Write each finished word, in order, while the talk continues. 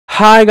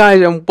Hi guys,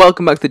 and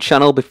welcome back to the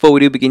channel. Before we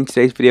do begin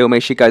today's video,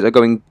 make sure you guys are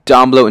going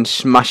down below and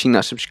smashing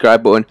that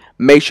subscribe button.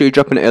 Make sure you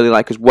drop an early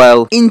like as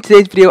well. In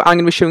today's video, I'm going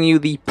to be showing you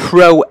the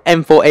Pro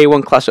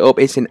M4A1 class setup.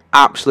 It's an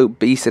absolute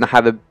beast, and I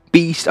have a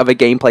beast of a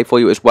gameplay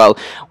for you as well.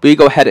 We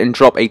go ahead and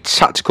drop a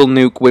tactical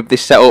nuke with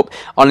this setup.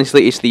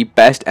 Honestly, it's the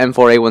best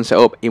M4A1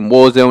 setup in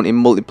Warzone,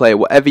 in multiplayer,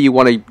 whatever you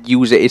want to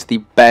use it. It's the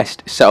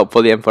best setup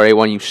for the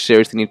M4A1. You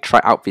seriously need to try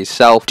it out for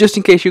yourself. Just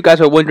in case you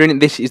guys are wondering,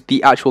 this is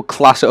the actual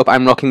class setup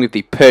I'm rocking with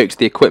the perks,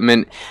 the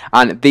equipment,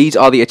 and these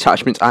are the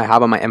attachments I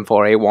have on my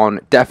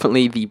M4A1.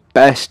 Definitely the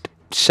best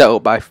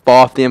setup by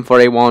far for the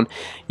M4A1.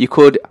 You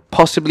could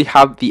possibly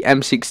have the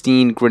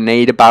M16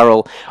 grenade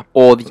barrel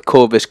or the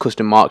Corvus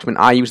custom marksman.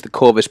 I use the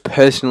Corvus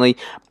personally,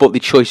 but the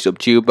choice is up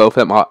to you. Both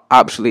of them are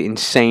absolutely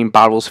insane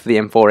barrels for the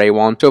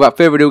M4A1. So without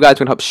further ado, guys, we're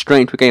going to hop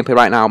straight into gameplay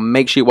right now.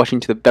 Make sure you're watching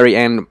to the very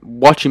end,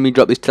 watching me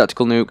drop this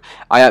tactical nuke.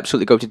 I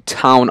absolutely go to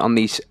town on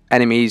these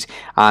enemies,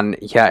 and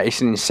yeah,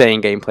 it's an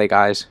insane gameplay,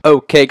 guys.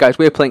 Okay guys,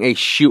 we're playing a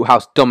shoot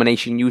house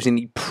domination using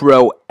the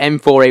Pro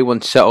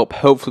M4A1 setup.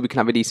 Hopefully we can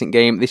have a decent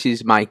game. This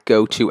is my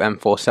go-to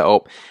M4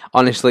 setup.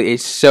 Honestly,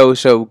 it's so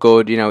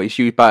good. You know, it's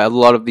used by a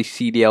lot of the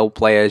CDL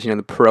players, you know,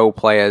 the pro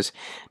players.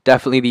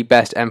 Definitely the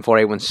best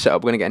M4A1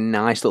 setup. We're going to get a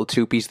nice little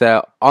two-piece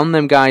there on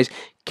them, guys.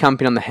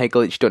 Camping on the head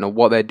glitch. Don't know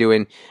what they're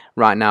doing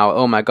right now.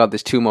 Oh my god,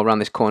 there's two more around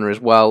this corner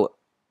as well.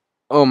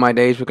 Oh my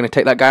days, we're going to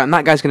take that guy, and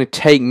that guy's going to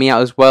take me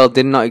out as well.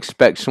 Did not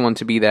expect someone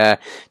to be there,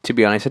 to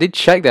be honest. I did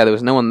check there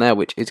was no one there,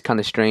 which is kind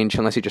of strange,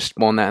 unless he just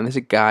spawned there. And there's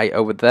a guy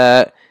over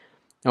there.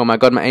 Oh my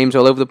god, my aim's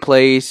all over the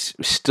place.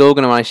 Still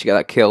going to manage to get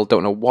that kill.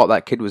 Don't know what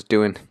that kid was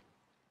doing.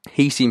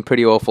 He seemed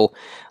pretty awful,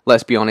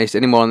 let's be honest.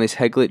 Any more on this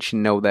head glitch?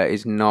 No, there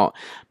is not.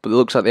 But it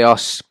looks like they are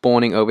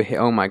spawning over here.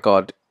 Oh my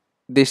god.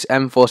 This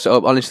M4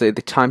 setup, honestly,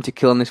 the time to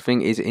kill on this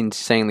thing is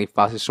insanely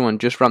fast. There's someone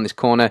just around this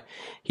corner.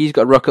 He's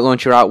got a rocket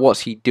launcher out. What's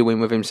he doing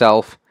with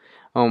himself?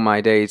 Oh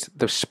my days.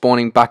 They're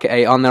spawning back at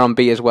A. On there on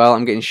B as well.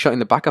 I'm getting shot in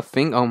the back, I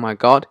think. Oh my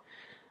god.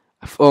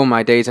 Oh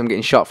my days, I'm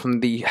getting shot from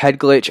the head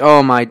glitch.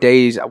 Oh my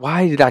days.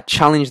 Why did I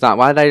challenge that?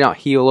 Why did I not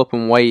heal up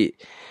and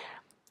wait?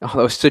 Oh,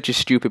 that was such a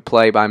stupid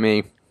play by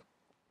me.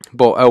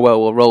 But oh well,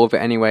 we'll roll with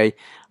it anyway.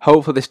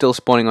 Hopefully they're still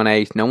spawning on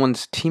A. No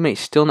one's teammate's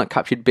still not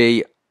captured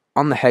B.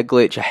 On the head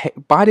glitch.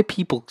 Why do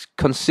people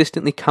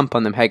consistently camp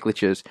on them head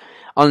glitches?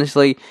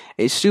 Honestly,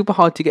 it's super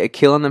hard to get a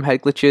kill on them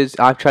head glitches.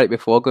 I've tried it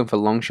before, going for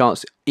long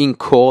shots. In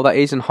core, that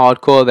is. In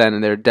hardcore, then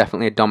they're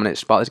definitely a dominant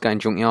spot. This guy in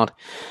Junkyard.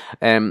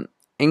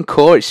 In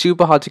core, it's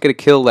super hard to get a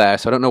kill there,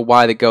 so I don't know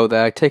why they go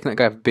there. Taking that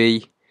guy for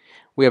B.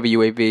 We have a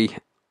UAV.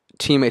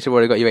 Teammates have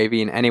already got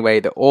UAV in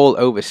anyway. They're all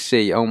over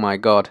C. Oh my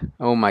god.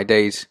 Oh my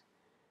days.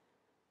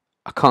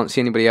 I can't see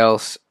anybody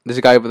else. There's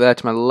a guy over there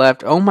to my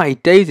left. Oh my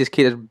days, this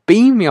kid has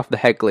beamed me off the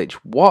head glitch.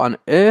 What on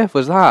earth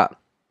was that?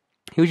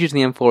 He was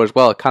using the M4 as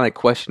well. Kind of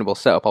questionable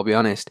setup, I'll be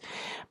honest.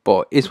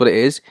 But it's what it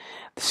is.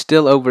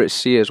 Still over at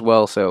C as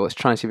well, so let's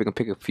try and see if we can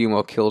pick a few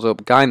more kills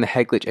up. Guy in the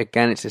head glitch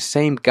again. It's the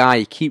same guy.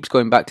 He keeps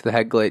going back to the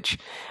head glitch.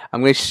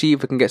 I'm going to see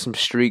if we can get some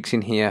streaks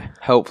in here.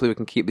 Hopefully we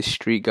can keep this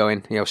streak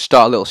going. You know,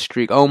 start a little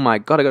streak. Oh my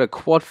god, I got a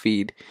quad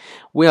feed.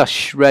 We are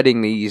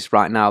shredding these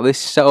right now. This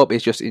setup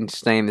is just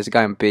insane. There's a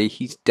guy on B.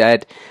 He's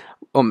dead.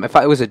 In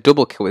fact, it was a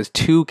double kill. There's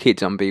two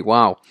kids on B.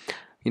 Wow.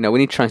 You know, we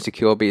need to try and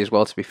secure B as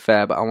well, to be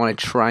fair. But I want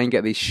to try and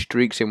get these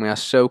streaks in. We are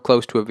so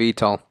close to a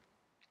VTOL.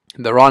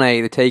 They're on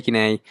A, they're taking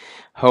A.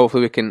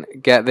 Hopefully we can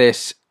get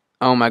this.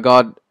 Oh my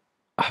god.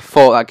 I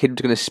thought that kid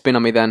was going to spin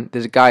on me then.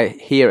 There's a guy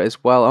here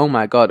as well. Oh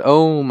my god.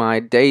 Oh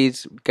my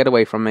days. Get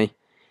away from me.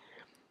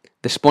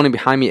 They're spawning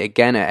behind me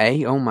again at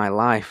A. Oh my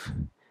life.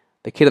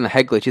 The kid on the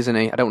head glitch, isn't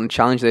he? I don't want to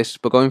challenge this,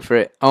 but going for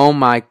it. Oh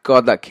my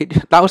god, that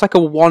kid. That was like a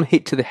one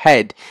hit to the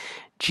head.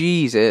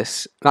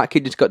 Jesus. That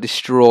kid just got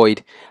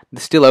destroyed.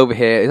 They're still over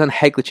here. He's on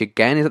head glitch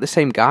again. Is that the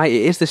same guy?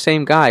 It is the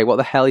same guy. What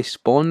the hell? He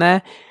spawned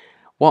there?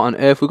 What on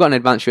earth? We've got an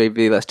advanced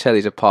UAV. Let's tear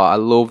these apart. I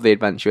love the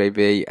advanced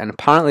UAV. And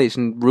apparently it's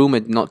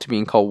rumoured not to be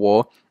in Cold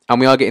War. And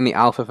we are getting the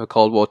alpha for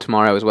Cold War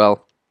tomorrow as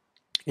well.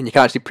 And you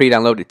can actually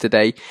pre-download it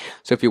today.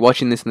 So if you're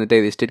watching this on the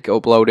day this did get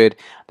uploaded,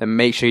 then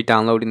make sure you're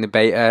downloading the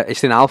beta.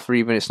 It's an alpha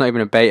even. It's not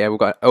even a beta. We've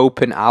got an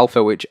open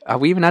alpha, which...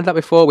 Have we even had that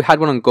before? We had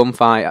one on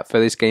Gunfight for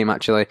this game,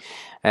 actually.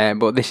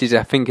 But this is,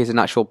 I think, is an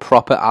actual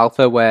proper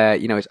alpha where,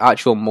 you know, it's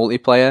actual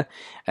multiplayer.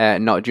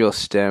 Not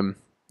just...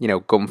 you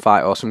know,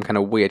 gunfight or some kind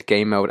of weird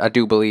game mode. I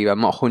do believe,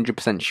 I'm not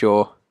 100%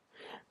 sure,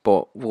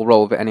 but we'll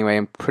roll with it anyway.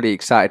 I'm pretty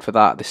excited for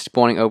that. They're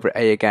spawning over at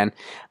A again.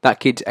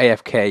 That kid's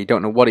AFK,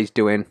 don't know what he's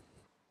doing.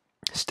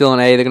 Still on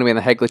A, they're going to be in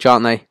the head glitch,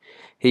 aren't they?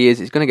 He is.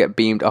 He's going to get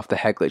beamed off the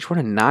head glitch. What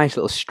a nice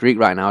little streak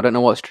right now. I don't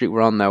know what streak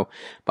we're on though,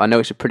 but I know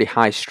it's a pretty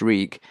high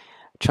streak.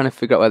 I'm trying to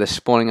figure out where they're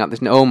spawning at.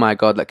 There's no, oh my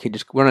god, that kid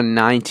just, we're on a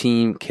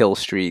 19 kill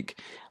streak.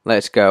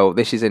 Let's go.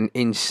 This is an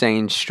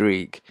insane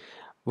streak.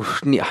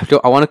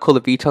 I want to call the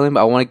VTOL in,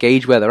 but I want to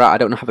gauge where they're at. I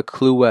don't have a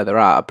clue where they're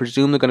at. I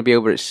presume they're going to be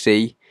over at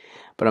C,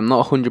 but I'm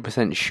not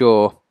 100%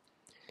 sure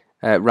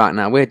right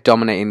now. We're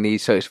dominating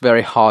these, so it's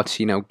very hard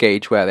to, you know,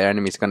 gauge where their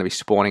enemies are going to be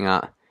spawning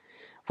at,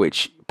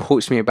 which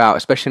puts me about,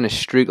 especially in a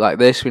streak like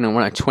this. You know,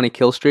 we're on a 20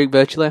 kill streak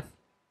virtually.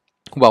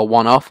 Well,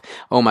 one off.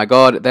 Oh my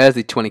god, there's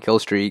the 20 kill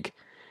streak.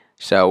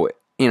 So,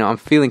 you know, I'm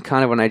feeling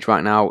kind of on edge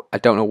right now. I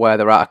don't know where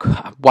they're at.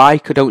 Why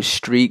don't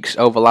streaks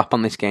overlap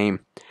on this game?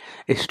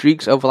 If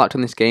streaks overlapped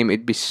on this game,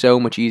 it'd be so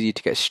much easier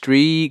to get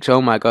streaks.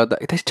 Oh my god,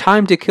 this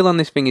time to kill on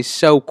this thing is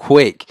so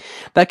quick.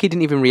 That kid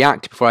didn't even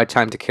react before I had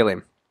time to kill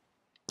him.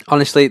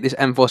 Honestly, this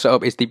M4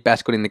 setup is the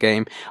best gun in the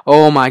game.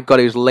 Oh my god,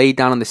 he was laid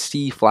down on the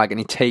C flag and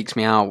he takes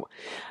me out.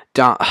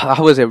 That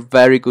was a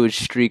very good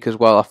streak as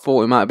well. I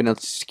thought we might have been able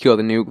to secure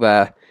the nuke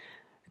there.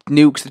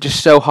 Nukes are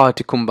just so hard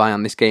to come by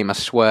on this game, I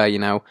swear, you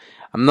know.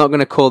 I'm not going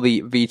to call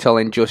the VTOL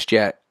in just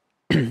yet,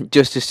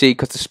 just to see,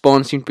 because the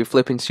spawn seems to be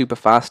flipping super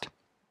fast.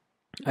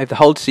 If they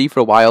hold C for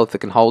a while, if they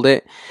can hold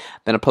it,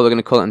 then I'm probably going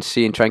to call it on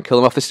C and try and kill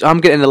them off. I'm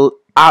getting a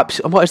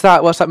what is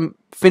that? What's that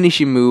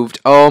finishing move?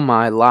 Oh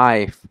my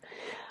life.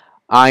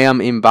 I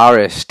am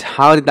embarrassed.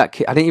 How did that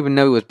kid? I didn't even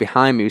know he was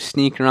behind me. He was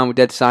sneaking around with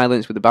dead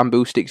silence with the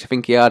bamboo sticks I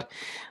think he had.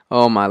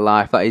 Oh my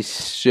life, that is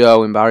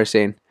so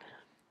embarrassing.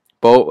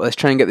 But let's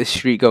try and get this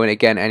streak going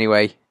again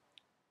anyway.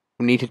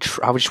 We need to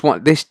try. I just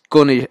want this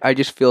gun. I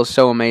just feel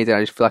so amazing.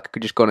 I just feel like I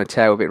could just go on a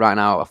tear with it right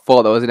now. I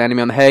thought there was an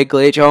enemy on the head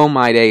glitch. Oh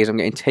my days, I'm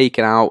getting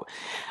taken out.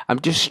 I'm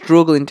just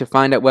struggling to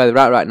find out where they're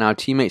at right now.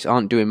 Teammates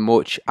aren't doing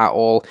much at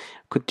all.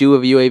 Could do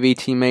with UAV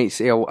teammates.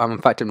 You know, in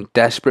fact, I'm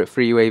desperate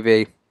for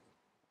UAV.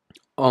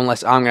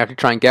 Unless I'm going to have to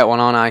try and get one,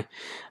 aren't I? I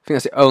think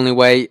that's the only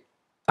way.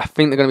 I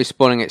think they're going to be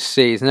spawning at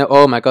C.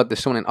 Oh my god,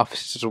 there's someone in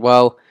offices as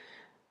well.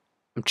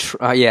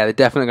 Yeah, they're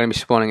definitely going to be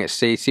spawning at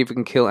C. See if we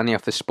can kill any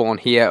off the spawn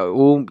here.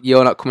 Oh,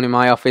 you're not coming in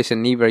my office,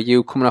 and neither are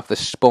you coming off the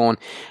spawn.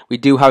 We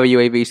do have a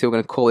UAV, so we're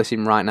going to call this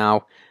in right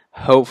now.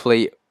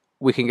 Hopefully,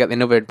 we can get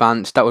another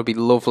advance. That would be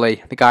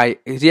lovely. The guy,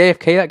 is he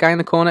AFK, that guy in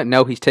the corner?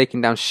 No, he's taking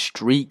down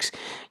streaks.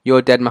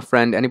 You're dead, my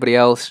friend. Anybody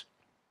else?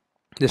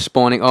 They're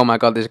spawning. Oh my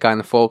god, there's a guy in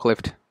the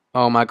forklift.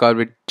 Oh my god,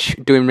 we're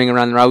doing ring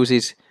around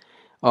roses.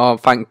 Oh,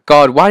 thank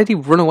God. Why did he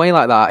run away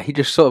like that? He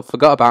just sort of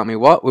forgot about me.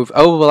 What? We've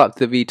overlapped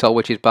the VTOL,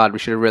 which is bad. We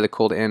should have really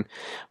called it in.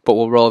 But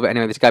we'll roll with it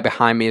anyway. There's a guy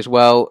behind me as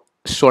well.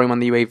 Saw him on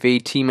the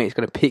UAV. Teammate's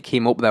going to pick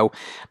him up, though.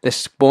 They're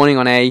spawning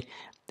on A.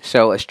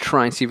 So let's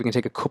try and see if we can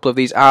take a couple of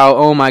these out.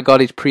 Oh, my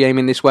God. He's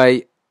pre-aiming this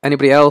way.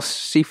 Anybody else?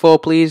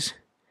 C4, please.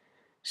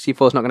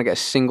 C4's not going to get a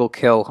single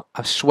kill.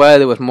 I swear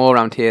there was more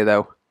around here,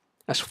 though.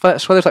 I swear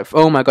there's like...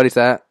 Oh, my God. He's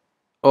there.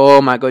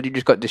 Oh my god, you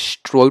just got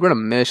destroyed. We're on a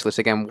merciless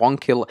again. One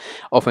kill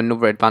off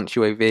another advanced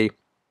UAV.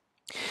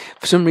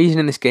 For some reason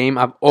in this game,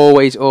 I've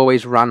always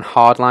ran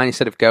hardline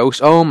instead of ghost.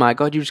 Oh my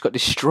god, you just got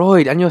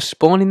destroyed. And you're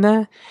spawning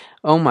there?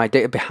 Oh my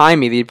day. Behind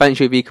me, the advanced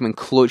UAV coming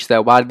clutch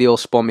there. Why did they all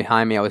spawn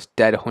behind me? I was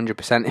dead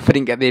 100%. If I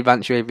didn't get the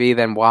advanced UAV,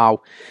 then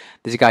wow.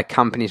 There's a guy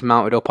camping. He's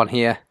mounted up on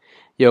here.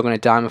 You're going to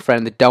die, my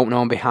friend. They don't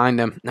know I'm behind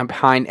them. I'm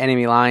behind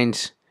enemy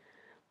lines.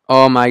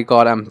 Oh my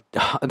god, I'm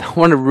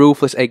one of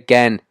ruthless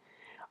again.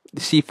 The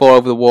C4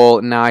 over the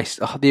wall, nice.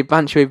 Oh, the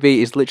advanced UAV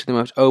is literally the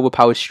most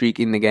overpowered streak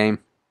in the game.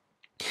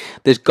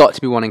 There's got to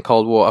be one in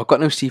Cold War. I've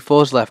got no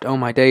C4s left. Oh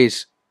my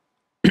days.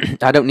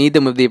 I don't need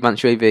them with the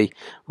advanced UAV. We've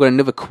got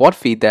another quad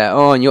feed there.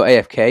 Oh, and you're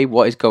AFK.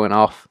 What is going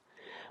off?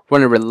 We're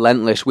on a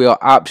relentless. We are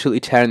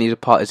absolutely tearing these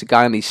apart. There's a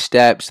guy on these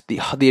steps.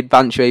 The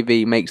advanced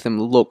UAV makes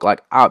them look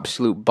like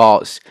absolute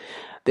bots.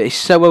 It's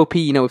so OP,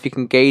 you know, if you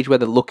can gauge where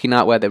they're looking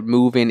at, where they're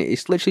moving.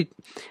 It's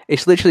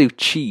literally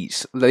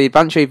cheats. The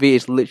advanced UAV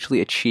is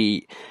literally a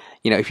cheat.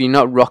 You know, if you're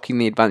not rocking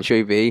the advanced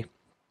UAV,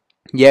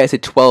 yeah, it's a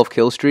 12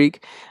 kill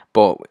streak,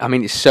 but I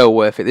mean, it's so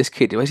worth it. This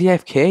kid, is he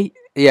AFK?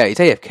 Yeah, he's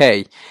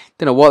AFK.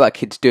 Don't know what that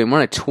kid's doing. We're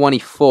on a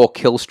 24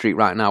 kill streak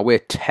right now. We're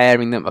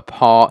tearing them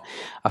apart.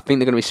 I think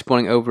they're going to be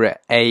spawning over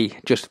at A,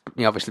 just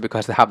obviously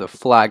because they have the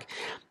flag.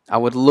 I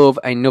would love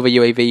another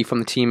UAV from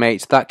the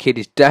teammates. That kid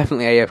is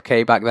definitely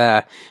AFK back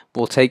there.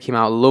 We'll take him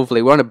out.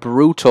 Lovely. We're on a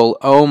brutal.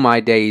 Oh my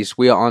days.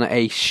 We are on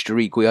a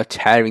streak. We are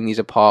tearing these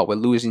apart. We're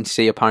losing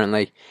C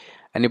apparently.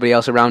 Anybody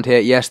else around here?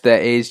 Yes, there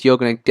is. You're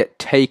going to get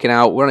taken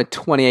out. We're on a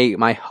 28.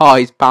 My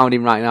heart is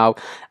pounding right now.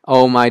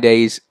 Oh my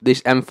days.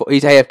 This M4,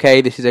 he's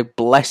AFK. This is a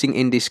blessing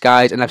in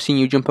disguise. And I've seen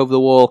you jump over the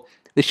wall.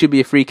 This should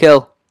be a free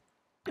kill.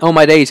 Oh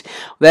my days.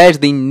 There's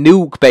the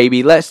nuke,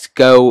 baby. Let's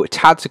go.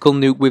 Tactical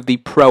nuke with the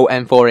Pro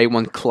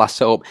M4A1 class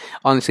setup.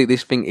 Honestly,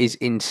 this thing is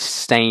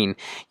insane.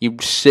 You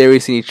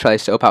seriously need to try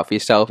this setup out for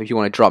yourself if you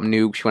want to drop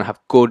nukes, you want to have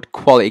good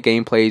quality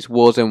gameplays,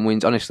 Warzone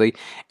wins. Honestly,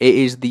 it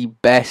is the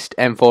best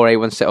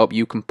M4A1 setup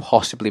you can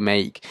possibly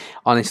make.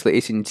 Honestly,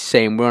 it's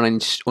insane. We're on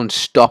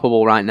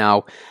unstoppable right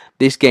now.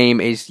 This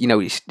game is, you know,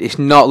 it's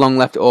not long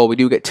left at all. We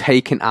do get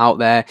taken out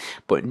there,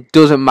 but it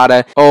doesn't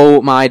matter.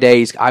 Oh my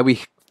days.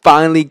 We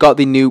finally got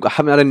the nuke. I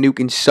haven't had a nuke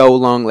in so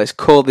long. Let's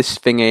call this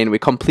thing in. We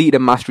completed a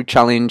mastery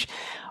challenge.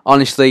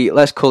 Honestly,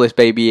 let's call this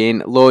baby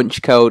in.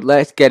 Launch code.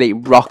 Let's get it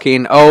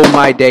rocking. Oh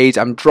my days.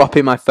 I'm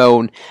dropping my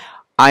phone.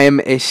 I am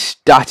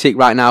ecstatic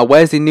right now.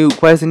 Where's the nuke?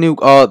 Where's the nuke?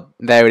 Oh,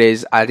 there it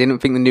is. I didn't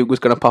think the nuke was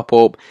going to pop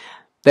up.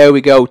 There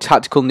we go.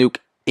 Tactical nuke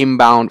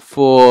inbound.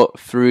 4,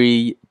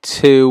 3,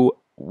 2,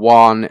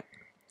 1.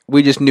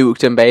 We just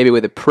nuked him, baby,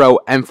 with a Pro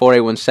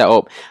M4A1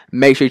 setup.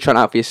 Make sure you try it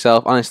out for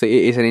yourself. Honestly,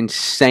 it is an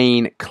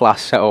insane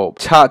class setup.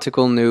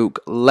 Tactical nuke,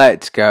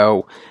 let's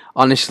go.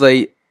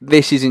 Honestly,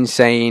 This is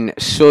insane.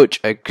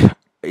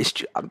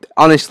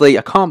 Honestly,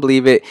 I can't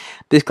believe it.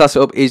 This class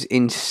setup is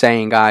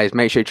insane, guys.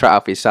 Make sure you try it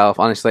out for yourself.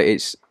 Honestly,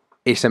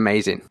 it's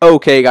amazing.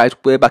 Okay, guys,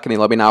 we're back in the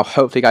lobby now.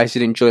 Hopefully, you guys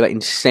did enjoy that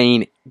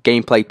insane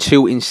gameplay.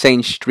 2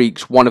 insane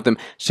streaks. One of them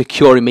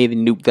securing me the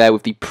nuke there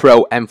with the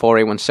Pro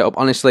M4A1 setup.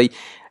 Honestly,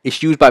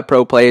 it's used by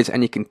pro players,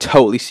 and you can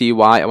totally see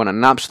why. I went on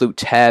an absolute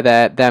tear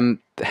there. The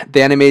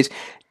enemies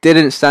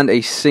didn't stand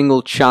a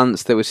single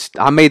chance.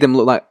 I made them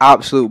look like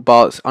absolute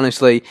bots.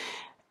 Honestly,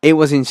 it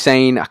was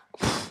insane.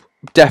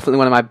 Definitely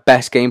one of my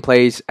best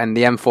gameplays, and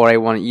the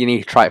M4A1, you need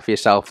to try it for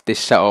yourself. This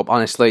setup,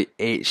 honestly,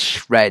 it's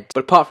shred.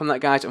 But apart from that,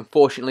 guys,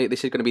 unfortunately,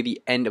 this is going to be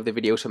the end of the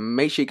video, so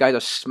make sure you guys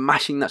are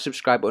smashing that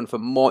subscribe button for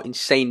more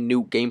insane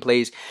nuke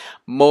gameplays,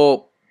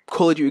 more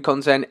Call of Duty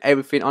content,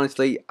 everything.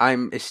 Honestly,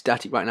 I'm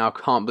ecstatic right now. I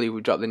can't believe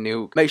we dropped the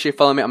nuke. Make sure you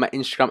follow me on my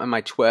Instagram and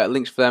my Twitter.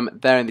 Links for them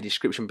there in the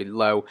description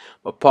below.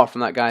 But apart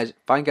from that, guys,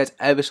 thank you guys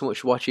ever so much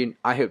for watching.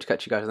 I hope to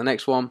catch you guys in the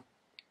next one.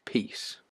 Peace.